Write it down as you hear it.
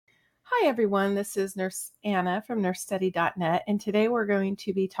Hi, everyone. This is Nurse Anna from nursestudy.net, and today we're going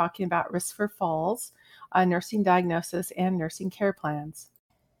to be talking about risk for falls, nursing diagnosis, and nursing care plans.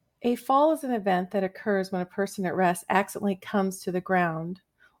 A fall is an event that occurs when a person at rest accidentally comes to the ground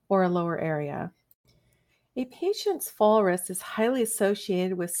or a lower area. A patient's fall risk is highly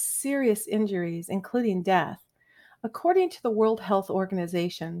associated with serious injuries, including death. According to the World Health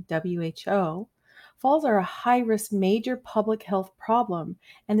Organization, WHO, falls are a high-risk major public health problem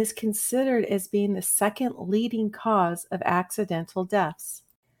and is considered as being the second leading cause of accidental deaths.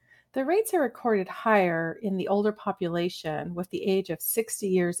 The rates are recorded higher in the older population with the age of 60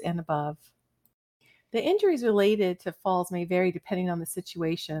 years and above. The injuries related to falls may vary depending on the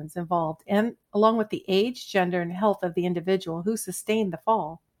situations involved and along with the age, gender, and health of the individual who sustained the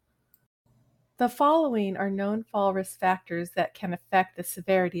fall. The following are known fall risk factors that can affect the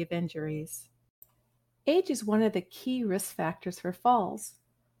severity of injuries. Age is one of the key risk factors for falls.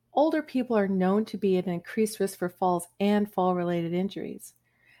 Older people are known to be at an increased risk for falls and fall-related injuries.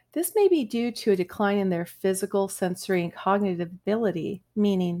 This may be due to a decline in their physical, sensory, and cognitive ability,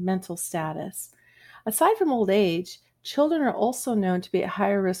 meaning mental status. Aside from old age, children are also known to be at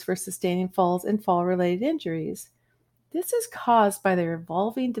higher risk for sustaining falls and fall-related injuries. This is caused by their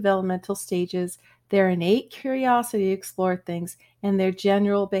evolving developmental stages, their innate curiosity to explore things, and their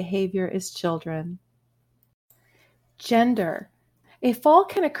general behavior as children. Gender. A fall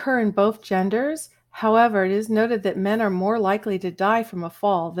can occur in both genders. However, it is noted that men are more likely to die from a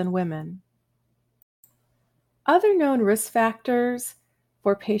fall than women. Other known risk factors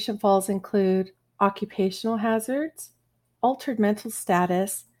for patient falls include occupational hazards, altered mental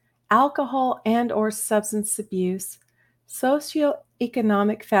status, alcohol and/or substance abuse,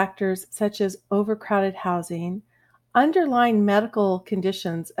 socioeconomic factors such as overcrowded housing, underlying medical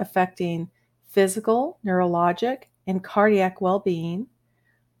conditions affecting physical, neurologic, and cardiac well-being,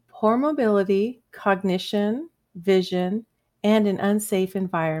 poor mobility, cognition, vision, and an unsafe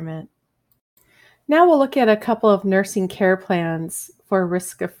environment. Now we'll look at a couple of nursing care plans for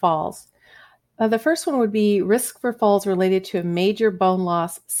risk of falls. The first one would be risk for falls related to a major bone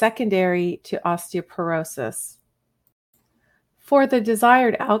loss secondary to osteoporosis. For the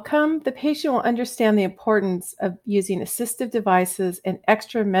desired outcome, the patient will understand the importance of using assistive devices and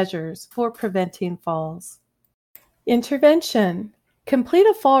extra measures for preventing falls. Intervention. Complete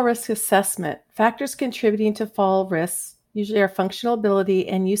a fall risk assessment. Factors contributing to fall risks usually are functional ability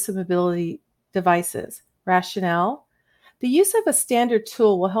and use of mobility devices. Rationale. The use of a standard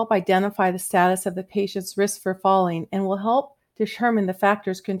tool will help identify the status of the patient's risk for falling and will help determine the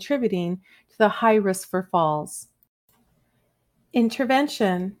factors contributing to the high risk for falls.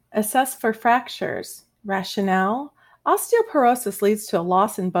 Intervention. Assess for fractures. Rationale. Osteoporosis leads to a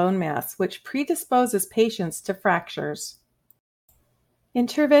loss in bone mass, which predisposes patients to fractures.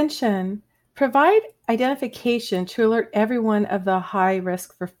 Intervention. Provide identification to alert everyone of the high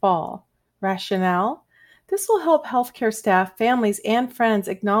risk for fall. Rationale. This will help healthcare staff, families, and friends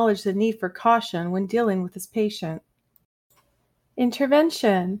acknowledge the need for caution when dealing with this patient.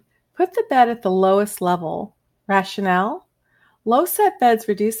 Intervention. Put the bed at the lowest level. Rationale. Low-set beds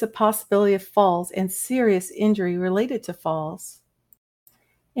reduce the possibility of falls and serious injury related to falls.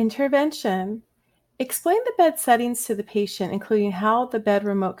 Intervention. Explain the bed settings to the patient, including how the bed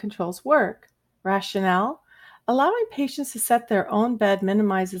remote controls work. Rationale. Allowing patients to set their own bed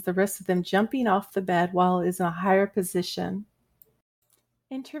minimizes the risk of them jumping off the bed while it is in a higher position.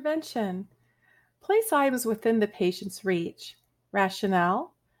 Intervention. Place items within the patient's reach.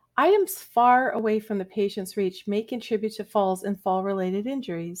 Rationale. Items far away from the patient's reach may contribute to falls and fall-related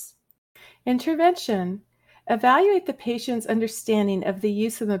injuries. Intervention. Evaluate the patient's understanding of the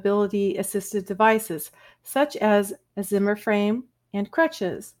use of mobility-assisted devices, such as a Zimmer frame and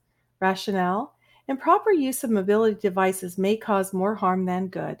crutches. Rationale. Improper use of mobility devices may cause more harm than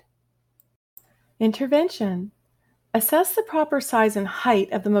good. Intervention. Assess the proper size and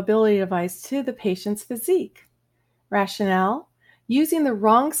height of the mobility device to the patient's physique. Rationale. Using the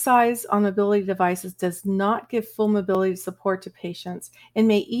wrong size on mobility devices does not give full mobility support to patients and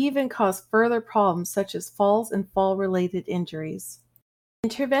may even cause further problems such as falls and fall-related injuries.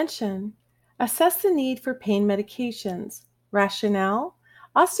 Intervention. Assess the need for pain medications. Rationale.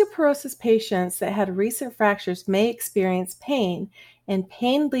 Osteoporosis patients that had recent fractures may experience pain, and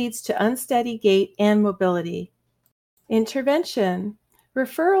pain leads to unsteady gait and mobility. Intervention.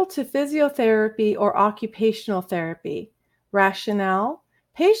 Referral to physiotherapy or occupational therapy. Rationale.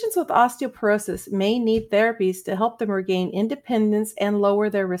 Patients with osteoporosis may need therapies to help them regain independence and lower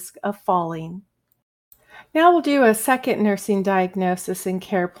their risk of falling. Now we'll do a second nursing diagnosis and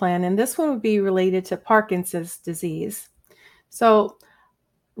care plan, and this one would be related to Parkinson's disease. So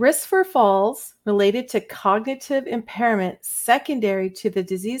Risk for falls related to cognitive impairment secondary to the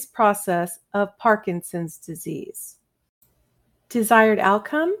disease process of Parkinson's disease. Desired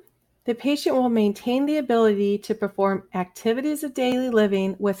outcome: the patient will maintain the ability to perform activities of daily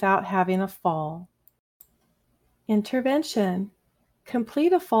living without having a fall. Intervention: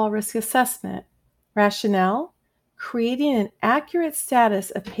 complete a fall risk assessment. Rationale: creating an accurate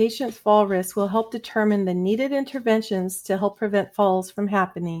status of patient's fall risk will help determine the needed interventions to help prevent falls from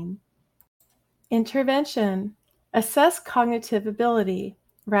happening. Intervention: assess cognitive ability.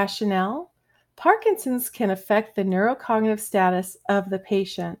 Rationale: Parkinson's can affect the neurocognitive status of the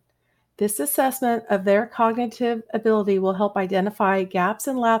patient. This assessment of their cognitive ability will help identify gaps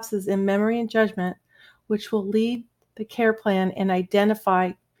and lapses in memory and judgment, which will lead the care plan and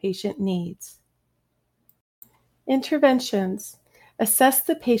identify patient needs. Interventions: assess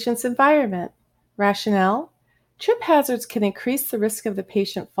the patient's environment. Rationale: trip hazards can increase the risk of the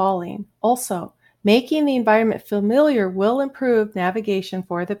patient falling. Also, making the environment familiar will improve navigation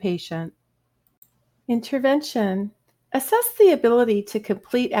for the patient. Intervention: assess the ability to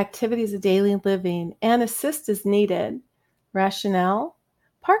complete activities of daily living and assist as needed. Rationale: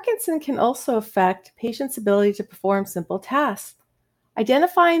 Parkinson can also affect patients' ability to perform simple tasks.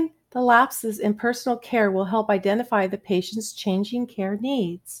 Identifying the lapses in personal care will help identify the patient's changing care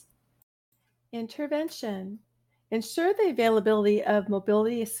needs. Intervention: ensure the availability of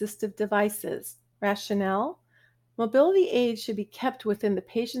mobility assistive devices. Rationale: mobility aids should be kept within the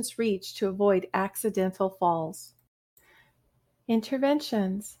patient's reach to avoid accidental falls.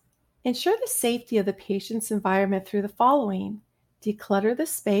 Interventions: ensure the safety of the patient's environment through the following: declutter the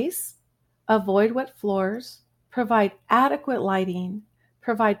space, avoid wet floors, provide adequate lighting,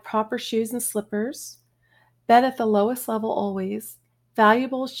 provide proper shoes and slippers, bed at the lowest level always,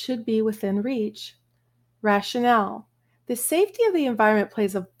 valuables should be within reach. Rationale: the safety of the environment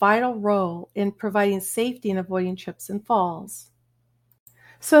plays a vital role in providing safety and avoiding trips and falls.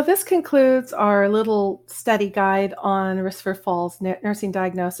 So this concludes our little study guide on risk for falls, nursing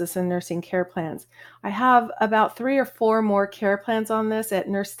diagnosis, and nursing care plans. I have about 3 or 4 more care plans on this at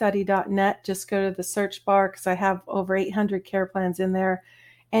nursestudy.net. Just go to the search bar because I have over 800 care plans in there,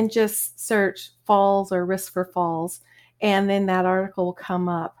 and just search falls or risk for falls, and then that article will come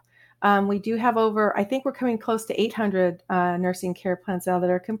up. We do have I think we're coming close to 800 nursing care plans now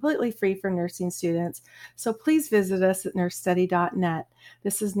that are completely free for nursing students. So please visit us at nursestudy.net.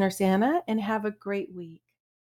 This is Nurse Anna, and have a great week.